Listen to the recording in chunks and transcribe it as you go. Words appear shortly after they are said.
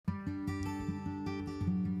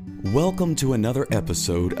Welcome to another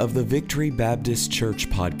episode of the Victory Baptist Church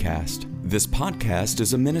podcast. This podcast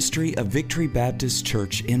is a ministry of Victory Baptist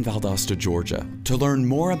Church in Valdosta, Georgia. To learn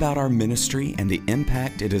more about our ministry and the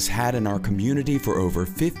impact it has had in our community for over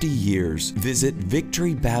 50 years, visit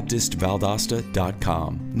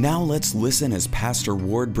victorybaptistvaldosta.com. Now let's listen as Pastor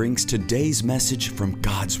Ward brings today's message from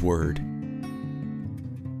God's Word.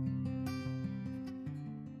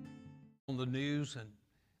 On the news and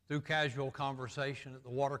through casual conversation at the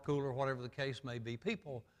water cooler, whatever the case may be,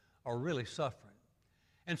 people are really suffering.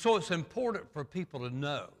 And so it's important for people to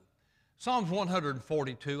know. Psalms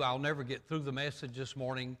 142, I'll never get through the message this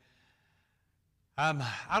morning. I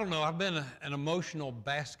don't know, I've been an emotional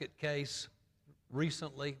basket case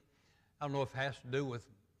recently. I don't know if it has to do with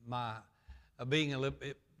my being a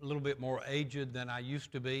little bit more aged than I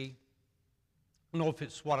used to be. I don't know if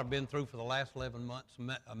it's what I've been through for the last 11 months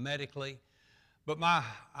medically. But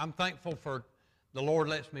I'm thankful for the Lord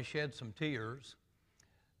lets me shed some tears.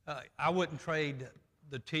 I wouldn't trade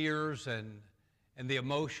the tears and the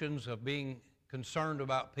emotions of being concerned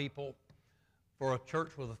about people for a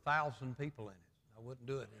church with 1,000 people in it. I wouldn't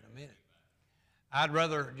do it in a minute. I'd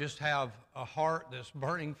rather just have a heart that's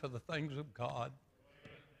burning for the things of God.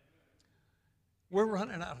 We're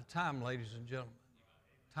running out of time, ladies and gentlemen.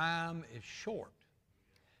 Time is short.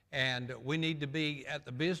 And we need to be at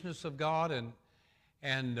the business of God, and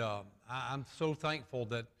I'm so thankful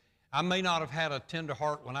that I may not have had a tender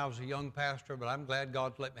heart when I was a young pastor, but I'm glad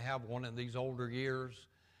God's let me have one in these older years,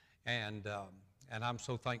 and I'm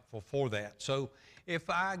so thankful for that. So if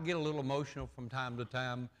I get a little emotional from time to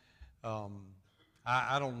time,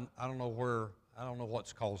 I don't know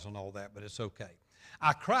what's causing all that, but it's okay.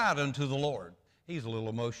 I cried unto the Lord. He's a little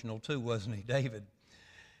emotional too, wasn't he, David?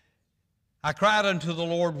 I cried unto the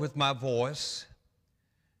Lord with my voice.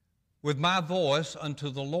 With my voice unto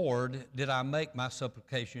the Lord did I make my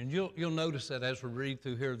supplication. You'll notice that as we read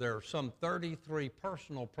through here, there are some 33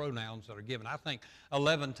 personal pronouns that are given. I think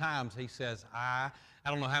 11 times he says I. I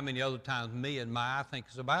don't know how many other times me and my. I think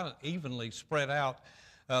it's about evenly spread out,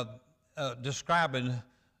 describing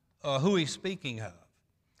who he's speaking of.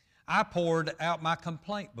 I poured out my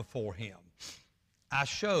complaint before him. I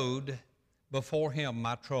showed before him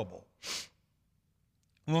my trouble.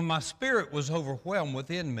 When my spirit was overwhelmed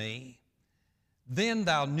within me, then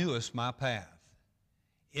thou knewest my path.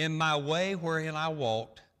 In my way wherein I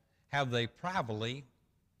walked, have they privately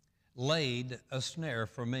laid a snare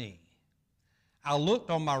for me. I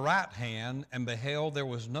looked on my right hand and beheld there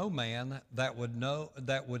was no man that would know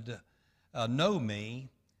me.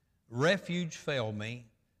 Refuge failed me.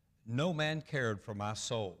 No man cared for my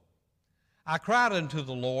soul. I cried unto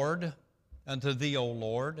the Lord, unto thee, O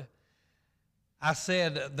Lord. I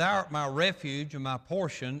said, thou art my refuge and my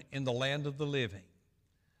portion in the land of the living.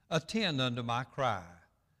 Attend unto my cry,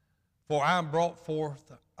 for I am brought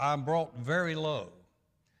very low.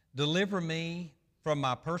 Deliver me from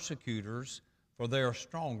my persecutors, for they are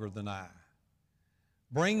stronger than I.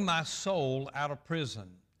 Bring my soul out of prison,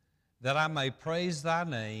 that I may praise thy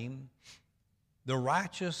name. The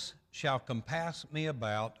righteous shall compass me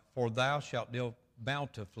about, for thou shalt deal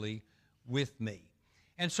bountifully with me.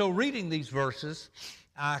 And so reading these verses,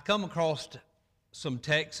 I come across some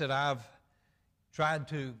texts that I've tried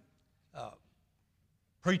to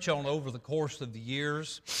preach on over the course of the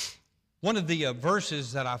years. One of the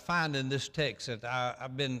verses that I find in this text that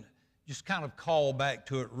I've been just kind of called back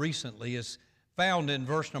to it recently is found in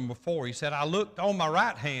verse number 4. He said, I looked on my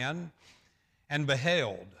right hand and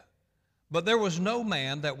beheld, but there was no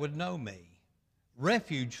man that would know me.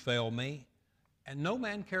 Refuge failed me, and no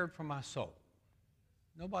man cared for my soul.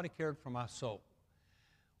 Nobody cared for my soul.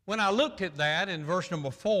 When I looked at that in verse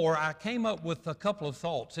number 4, I came up with a couple of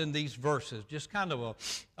thoughts in these verses, just kind of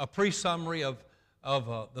a pre-summary of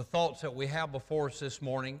the thoughts that we have before us this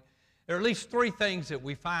morning. There are at least three things that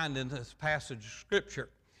we find in this passage of Scripture.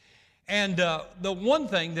 And the one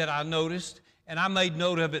thing that I noticed, and I made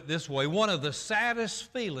note of it this way, one of the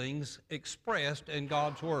saddest feelings expressed in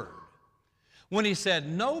God's Word. When he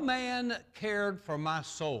said, no man cared for my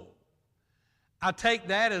soul. I take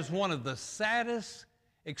that as one of the saddest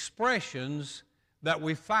expressions that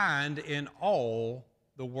we find in all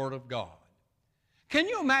the Word of God. Can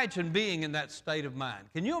you imagine being in that state of mind?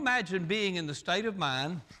 Can you imagine being in the state of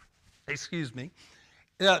mind,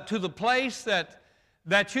 to the place that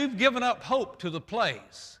you've given up hope to the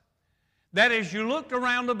place? That as you looked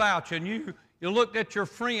around about you and you looked at your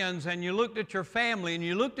friends and you looked at your family and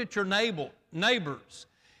you looked at your neighbors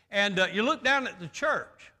and you looked down at the church,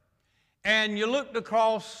 and you looked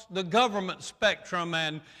across the government spectrum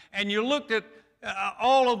and you looked at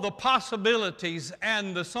all of the possibilities,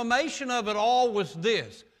 and the summation of it all was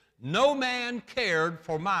this: no man cared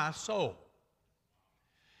for my soul.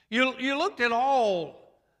 You looked at all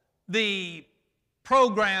the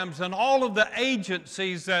programs and all of the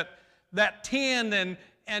agencies that tend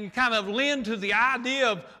and kind of lend to the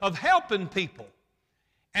idea of helping people.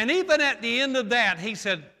 And even at the end of that, he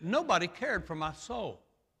said, nobody cared for my soul.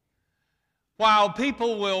 While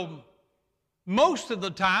people will, most of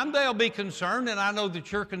the time, they'll be concerned, and I know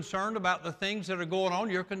that you're concerned about the things that are going on.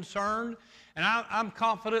 You're concerned, and I'm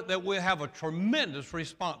confident that we'll have a tremendous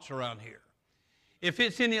response around here. If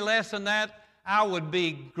it's any less than that, I would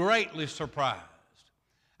be greatly surprised.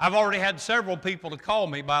 I've already had several people to call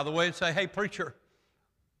me, by the way, and say, hey, preacher,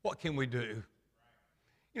 what can we do?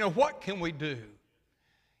 You know, what can we do?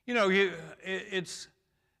 You know,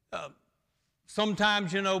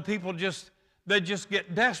 sometimes, you know, people they just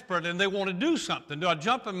get desperate and they want to do something. Do I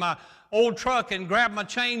jump in my old truck and grab my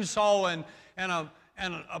chainsaw and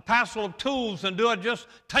a parcel of tools, and do I just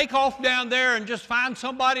take off down there and just find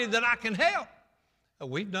somebody that I can help?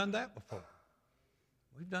 We've done that before.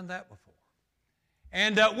 We've done that before.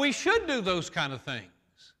 And we should do those kind of things.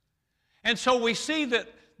 And so we see that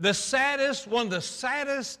one of the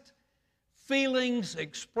saddest feelings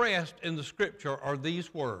expressed in the Scripture are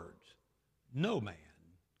these words: no man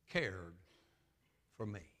cared for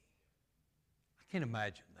me. I can't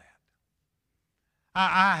imagine that.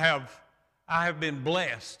 I have been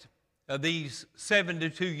blessed these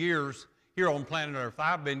 72 years here on planet Earth.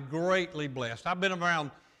 I've been greatly blessed. I've been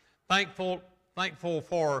around, thankful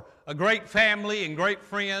for a great family and great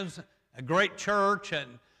friends, a great church,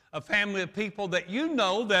 and a family of people that you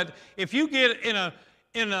know that if you get in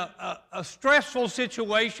a stressful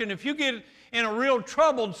situation, if you get in a real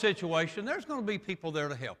troubled situation, there's going to be people there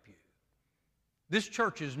to help you. This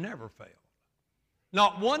church has never failed.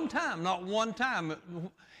 Not one time, not one time.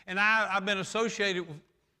 And I've been associated with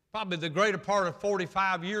probably the greater part of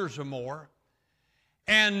 45 years or more.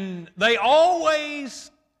 And they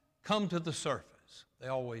always come to the surface. They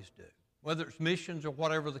always do. Whether it's missions or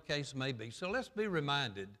whatever the case may be. So let's be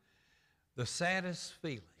reminded, the saddest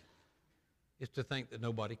feeling is to think that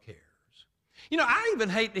nobody cares. You know, I even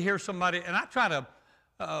hate to hear somebody, and I try to,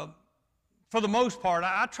 for the most part,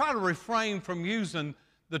 I try to refrain from using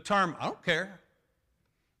the term, I don't care.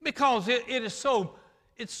 Because it is so,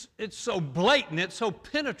 it's so blatant, it's so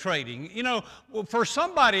penetrating. You know, for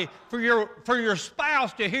somebody, for your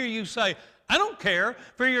spouse to hear you say, I don't care,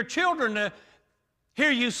 for your children to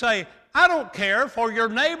hear you say, I don't care, for your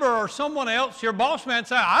neighbor or someone else, your boss man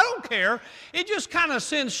say, I don't care, it just kind of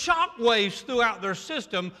sends shock waves throughout their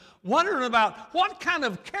system, wondering about what kind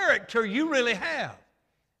of character you really have.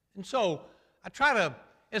 And so I try to,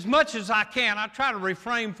 as much as I can, I try to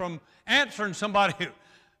refrain from answering somebody who,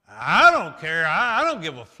 I don't care, I don't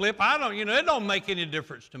give a flip, it don't make any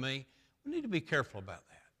difference to me. We need to be careful about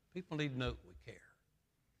that. People need to know that we care.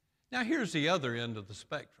 Now here's the other end of the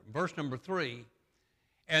spectrum. Verse number 3,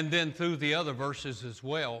 and then through the other verses as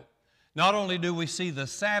well. Not only do we see the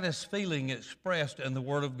saddest feeling expressed in the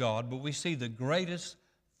Word of God, but we see the greatest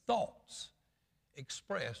thoughts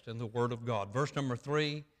expressed in the Word of God. Verse number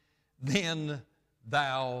 3, then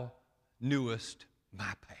thou knewest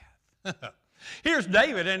my path. Here's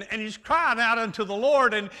David, and he's crying out unto the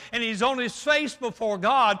Lord, and he's on his face before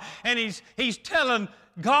God, and he's telling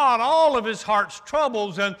God all of his heart's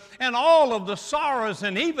troubles and all of the sorrows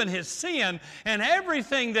and even his sin and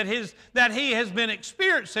everything that he has been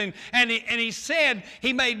experiencing. And he said,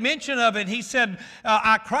 he made mention of it. He said,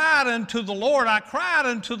 I cried unto the Lord. I cried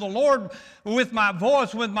unto the Lord with my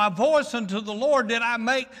voice unto the Lord did I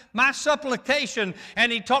make my supplication.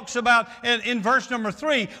 And he talks about in verse number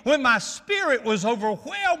 3, when my spirit was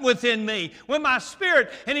overwhelmed within me, when my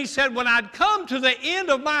spirit, and he said, when I'd come to the end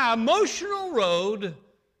of my emotional road,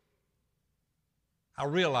 I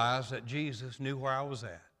realized that Jesus knew where I was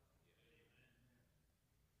at.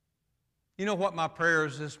 You know what my prayer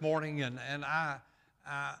is this morning, and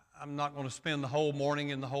I'm not going to spend the whole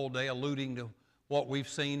morning and the whole day alluding to what we've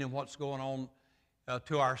seen and what's going on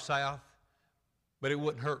to our south, but it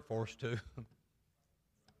wouldn't hurt for us to.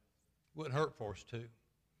 Wouldn't hurt for us to.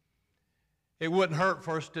 It wouldn't hurt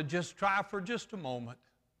for us to just try for just a moment.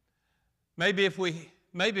 Maybe if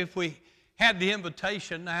we had the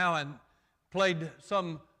invitation now and played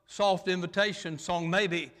some soft invitation song,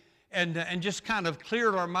 maybe, and just kind of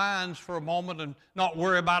cleared our minds for a moment and not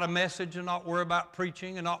worry about a message and not worry about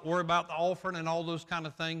preaching and not worry about the offering and all those kind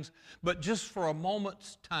of things, but just for a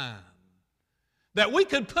moment's time, that we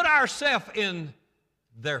could put ourselves in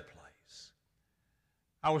their place.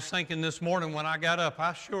 I was thinking this morning when I got up,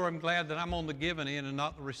 I sure am glad that I'm on the giving end and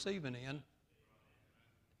not the receiving end.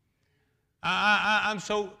 I'm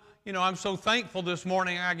so, I'm so thankful this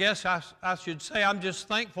morning. I guess I should say I'm just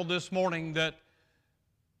thankful this morning that,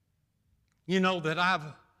 that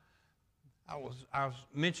I was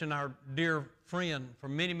mentioning our dear friend for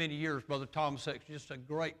many, many years, Brother Tom Sexton, just a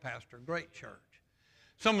great pastor, great church.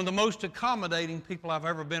 Some of the most accommodating people I've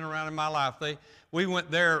ever been around in my life. We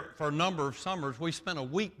went there for a number of summers. We spent a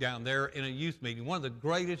week down there in a youth meeting, one of the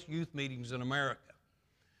greatest youth meetings in America.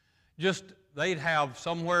 They'd have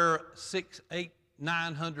somewhere 600, 800,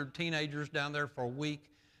 900 teenagers down there for a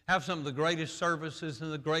week, have some of the greatest services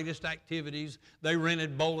and the greatest activities. They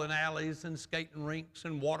rented bowling alleys and skating rinks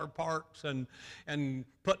and water parks and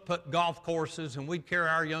putt golf courses, and we'd carry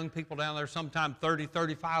our young people down there. Sometime 30,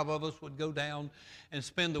 35 of us would go down and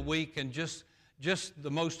spend the week, and just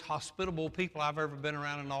the most hospitable people I've ever been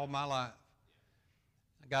around in all my life.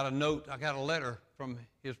 I got a letter from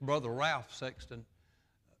his brother Ralph Sexton.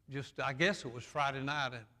 I guess it was Friday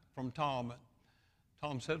night from Tom.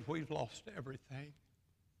 Tom said, "We've lost everything."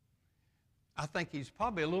 I think he's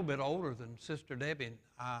probably a little bit older than Sister Debbie and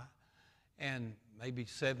I, and maybe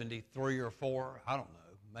 73 or 4, I don't know,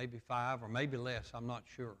 maybe 5 or maybe less, I'm not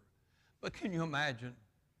sure. But can you imagine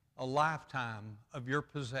a lifetime of your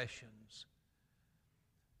possessions,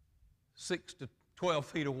 6 to 12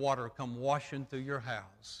 feet of water come washing through your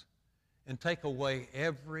house and take away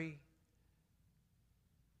every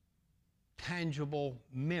tangible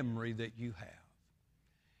memory that you have?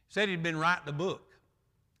 Said he'd been writing a book,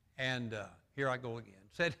 and here I go again.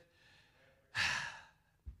 Said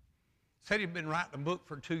he'd been writing a book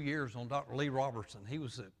for 2 years on Dr. Lee Robertson. He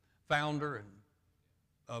was the founder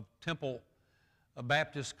of Temple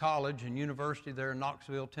Baptist College and University there in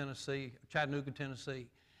Knoxville, Tennessee, Chattanooga, Tennessee,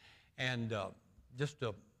 and just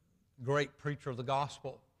a great preacher of the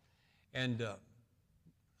gospel. And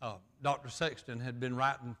Dr. Sexton had been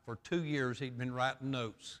writing for 2 years. He'd been writing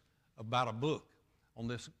notes about a book on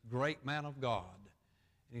this great man of God.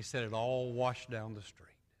 And he said it all washed down the street.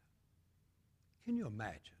 Can you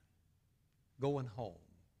imagine going home?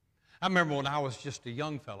 I remember when I was just a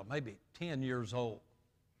young fellow, maybe 10 years old.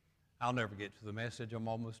 I'll never get to the message. I'm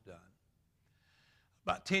almost done.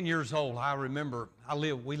 About 10 years old, I remember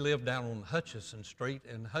we lived down on Hutchison Street.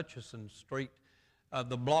 And Hutchison Street,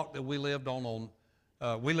 the block that we lived on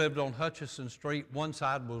Hutchison Street. One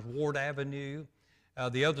side was Ward Avenue.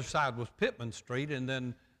 The other side was Pittman Street, and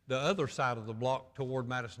then the other side of the block toward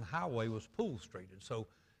Madison Highway was Poole Street. And so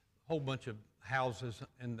a whole bunch of houses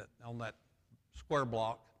on that square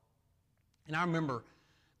block. And I remember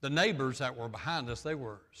the neighbors that were behind us, they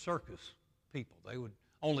were circus people. They would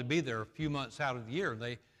only be there a few months out of the year.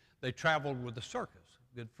 They traveled with the circus.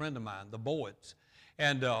 A good friend of mine, the Boyds.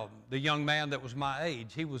 And the young man that was my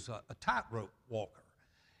age, he was a tightrope walker.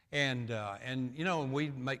 And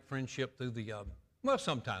we'd make friendship through well,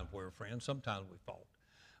 sometimes we were friends, sometimes we fought.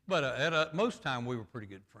 But most time we were pretty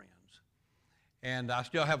good friends. And I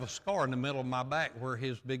still have a scar in the middle of my back where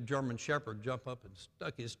his big German Shepherd jumped up and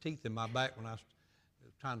stuck his teeth in my back when I was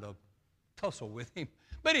trying to tussle with him.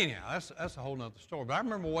 But anyhow, that's a whole nother story. But I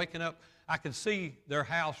remember waking up, I could see their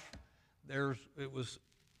house. It was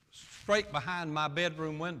straight behind my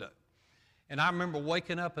bedroom window. And I remember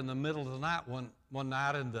waking up in the middle of the night one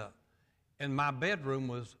night, and my bedroom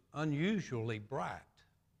was unusually bright.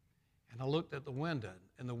 And I looked at the window,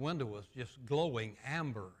 and the window was just glowing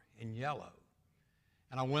amber and yellow.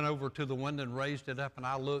 And I went over to the window and raised it up, and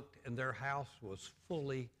I looked, and their house was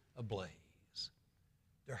fully ablaze.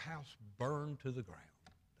 Their house burned to the ground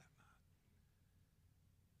that night.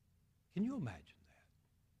 Can you imagine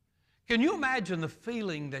that? Can you imagine the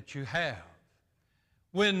feeling that you have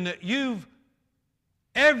when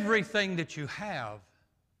everything that you have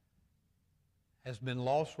has been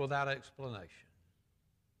lost without explanation?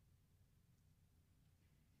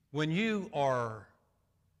 When you are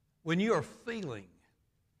feeling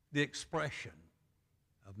the expression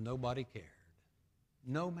of nobody cared.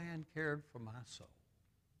 No man cared for my soul.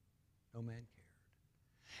 No man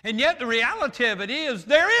cared. And yet the reality of it is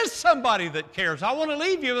there is somebody that cares. I want to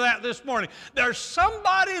leave you with that this morning. There's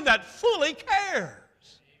somebody that fully cares.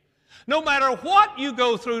 No matter what you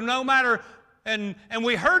go through, no matter, and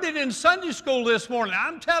we heard it in Sunday school this morning.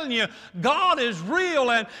 I'm telling you, God is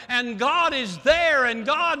real and God is there, and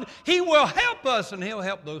God, He will help us, and He'll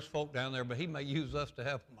help those folk down there, but He may use us to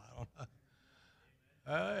help them. I don't know.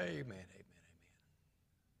 Amen, amen, amen.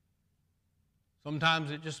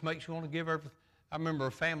 Sometimes it just makes you want to give everything. I remember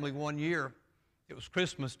a family one year, it was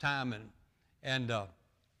Christmas time, and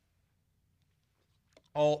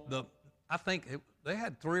they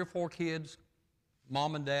had 3 or 4 kids,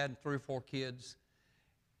 mom and dad, and 3 or 4 kids.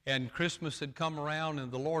 And Christmas had come around,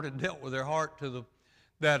 and the Lord had dealt with their heart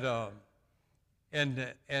that And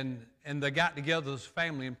they got together as a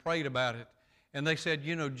family and prayed about it. And they said,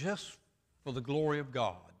 just for the glory of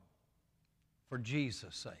God, for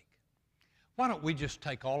Jesus' sake, why don't we just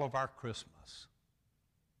take all of our Christmas?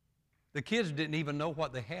 The kids didn't even know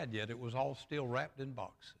what they had yet. It was all still wrapped in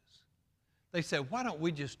boxes. They said, why don't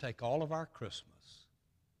we just take all of our Christmas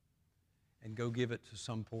and go give it to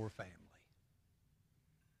some poor family?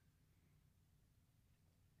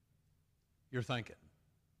 You're thinking,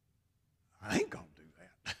 I ain't going to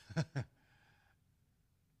do that.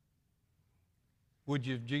 Would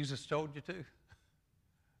you if Jesus told you to?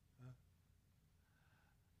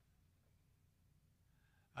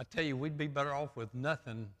 I tell you, we'd be better off with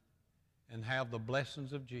nothing and have the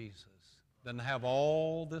blessings of Jesus than to have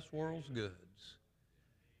all this world's goods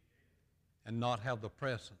and not have the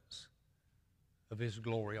presence of His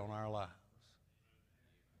glory on our lives.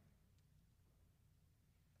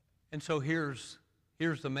 And so here's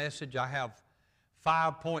the message. I have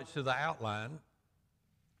 5 points to the outline.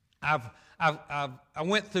 I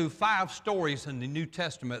went through 5 stories in the New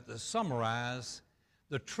Testament that summarize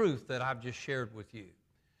the truth that I've just shared with you.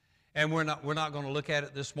 And we're not going to look at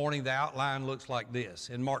it this morning. The outline looks like this.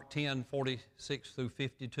 In Mark 10, 46 through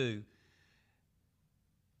 52,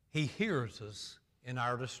 He hears us in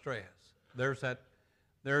our distress. There's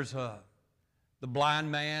the blind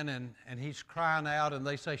man, and he's crying out, and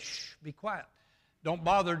they say, shh, be quiet. Don't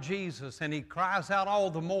bother Jesus. And he cries out all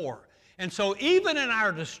the more. And so even in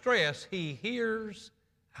our distress, He hears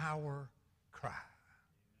our cry.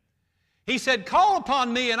 He said, call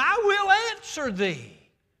upon me, and I will answer thee.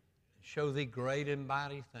 Show thee great and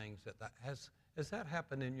mighty things. Has that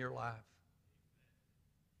happened in your life?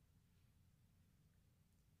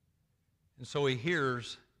 And so He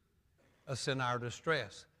hears us in our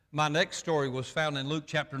distress. My next story was found in Luke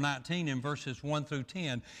chapter 19 in verses 1 through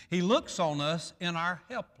 10. He looks on us in our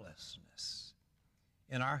helplessness.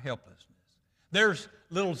 In our helplessness. There's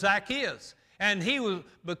little Zacchaeus. And he was,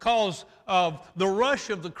 because of the rush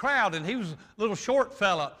of the crowd, and he was a little short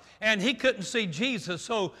fella, and he couldn't see Jesus,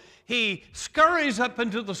 so he scurries up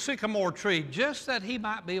into the sycamore tree just that he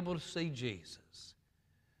might be able to see Jesus.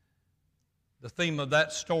 The theme of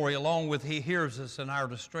that story, along with He hears us in our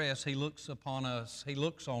distress, He looks upon us, He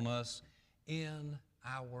looks on us in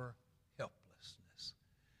our helplessness.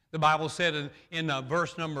 The Bible said in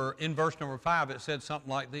verse number 5, it said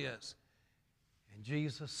something like this, and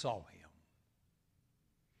Jesus saw him.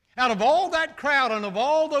 Out of all that crowd and of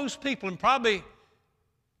all those people, but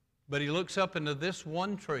He looks up into this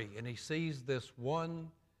one tree and He sees this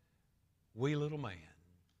one wee little man.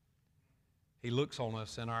 He looks on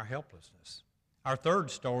us in our helplessness. Our third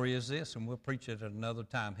story is this, and we'll preach it at another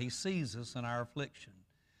time. He sees us in our affliction.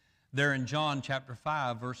 There in John chapter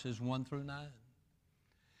 5, verses 1 through 9.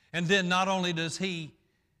 And then not only does He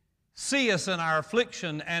see us in our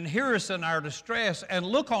affliction and hear us in our distress and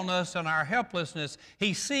look on us in our helplessness,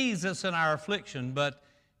 He sees us in our affliction, but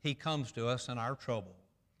He comes to us in our trouble.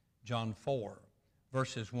 John 4,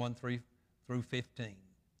 verses 1 through 15.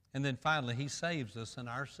 And then finally, He saves us in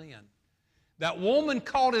our sin. That woman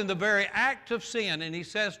caught in the very act of sin, and He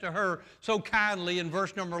says to her so kindly in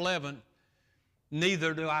verse number 11,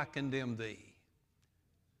 neither do I condemn thee.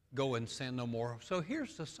 Go and sin no more. So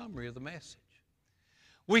here's the summary of the message.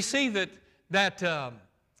 We see that the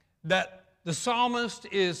psalmist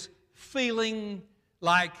is feeling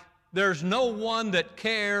like there's no one that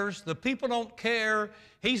cares. The people don't care.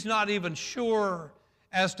 He's not even sure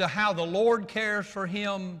as to how the Lord cares for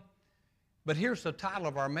him. But here's the title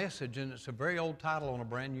of our message, and it's a very old title on a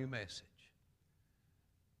brand new message.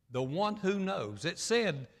 The one who knows. It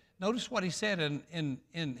said, notice what he said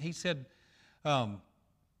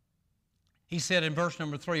he said in verse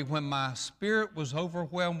number 3, when my spirit was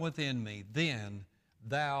overwhelmed within me, then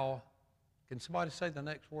thou, can somebody say the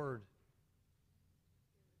next word?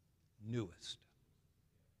 Knewest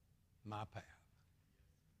my path.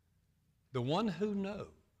 The one who knows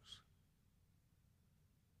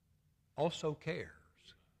also cares.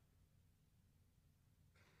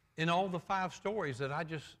 In all the 5 stories that I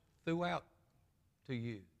just threw out to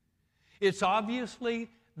you, it's obviously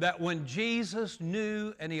that when Jesus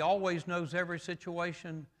knew, and He always knows every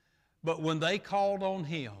situation, but when they called on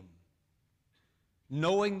Him,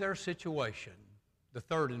 knowing their situation, the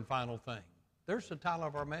third and final thing, there's the title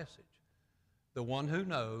of our message. The one who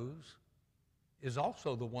knows is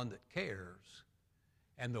also the one that cares,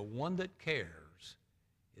 and the one that cares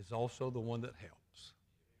is also the one that helps.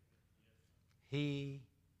 He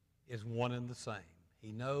is one and the same.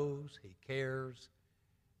 He knows, He cares,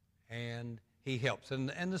 and He helps. And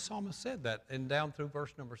the psalmist said that, and down through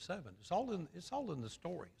verse number 7. It's all in the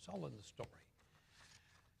story. It's all in the story.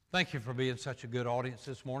 Thank you for being such a good audience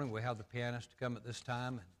this morning. We have the pianist to come at this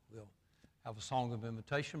time, and we'll have a song of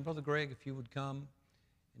invitation. Brother Greg, if you would come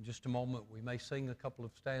in just a moment, we may sing a couple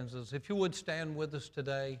of stanzas. If you would stand with us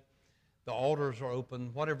today, the altars are open,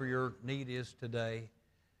 whatever your need is today.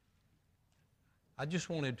 I just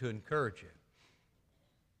wanted to encourage you.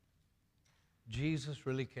 Jesus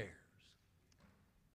really cares.